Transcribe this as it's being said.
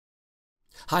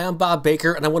Hi, I'm Bob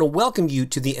Baker, and I want to welcome you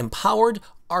to the Empowered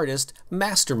Artist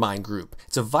Mastermind Group.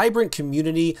 It's a vibrant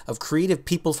community of creative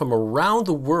people from around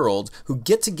the world who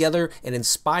get together and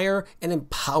inspire and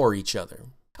empower each other.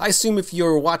 I assume if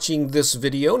you're watching this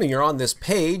video and you're on this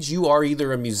page, you are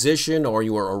either a musician or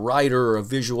you are a writer or a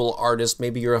visual artist.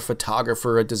 Maybe you're a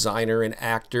photographer, a designer, an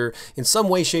actor. In some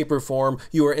way, shape, or form,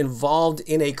 you are involved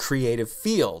in a creative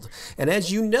field. And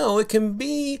as you know, it can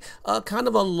be a kind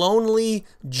of a lonely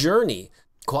journey.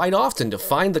 Quite often, to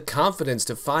find the confidence,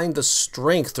 to find the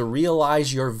strength, to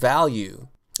realize your value.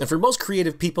 And for most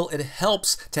creative people, it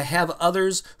helps to have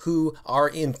others who are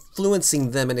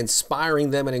influencing them and inspiring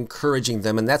them and encouraging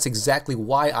them. And that's exactly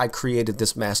why I created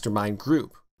this mastermind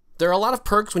group. There are a lot of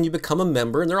perks when you become a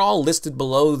member, and they're all listed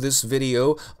below this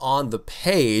video on the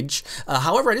page.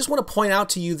 However, I just want to point out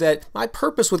to you that my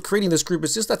purpose with creating this group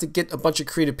is just not to get a bunch of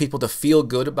creative people to feel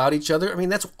good about each other. I mean,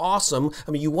 that's awesome.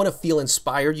 I mean, you want to feel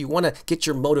inspired. You want to get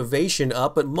your motivation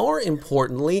up. But more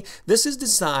importantly, this is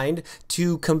designed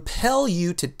to compel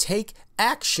you to take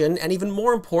action and, even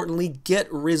more importantly,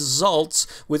 get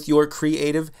results with your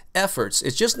creative efforts.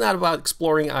 It's just not about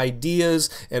exploring ideas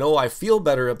and, oh, I feel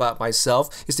better about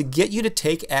myself. It's to get you to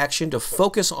take action, to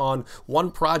focus on one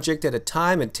project at a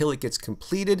time until it gets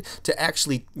completed, to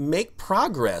actually make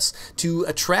progress, to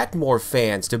attract more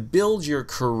fans, to build your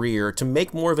career, to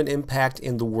make more of an impact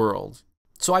in the world.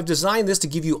 So I've designed this to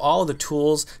give you all of the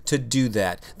tools to do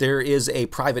that. There is a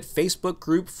private Facebook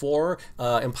group for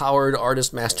Empowered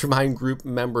Artist Mastermind Group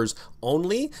members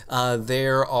only.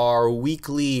 There are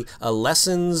weekly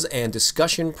lessons and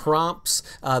discussion prompts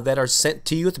that are sent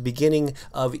to you at the beginning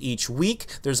of each week.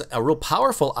 There's a real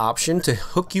powerful option to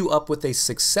hook you up with a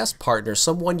success partner,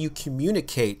 someone you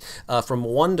communicate from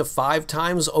 1 to 5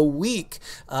 times a week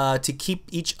to keep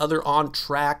each other on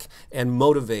track and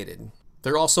motivated.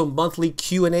 There are also monthly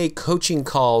Q&A coaching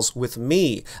calls with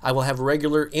me. I will have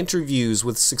regular interviews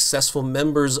with successful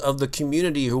members of the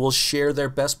community who will share their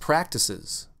best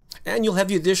practices. And you'll have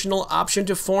the additional option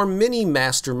to form mini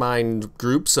mastermind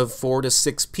groups of 4 to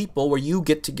 6 people where you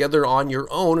get together on your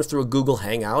own or through a Google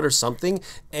Hangout or something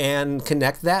and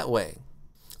connect that way.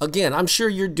 Again, I'm sure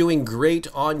you're doing great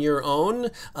on your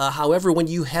own. However, when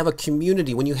you have a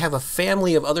community, when you have a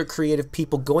family of other creative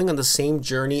people going on the same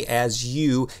journey as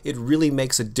you, it really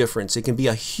makes a difference. It can be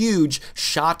a huge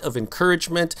shot of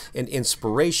encouragement and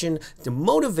inspiration to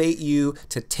motivate you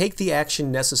to take the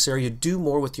action necessary to do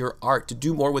more with your art, to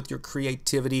do more with your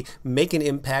creativity, make an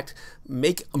impact,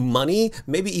 make money,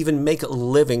 maybe even make a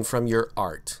living from your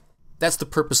art. That's the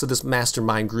purpose of this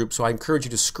mastermind group, so I encourage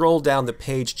you to scroll down the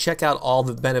page, check out all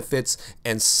the benefits,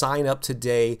 and sign up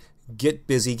today. Get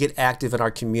busy, get active in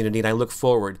our community, and I look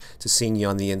forward to seeing you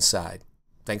on the inside.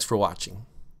 Thanks for watching.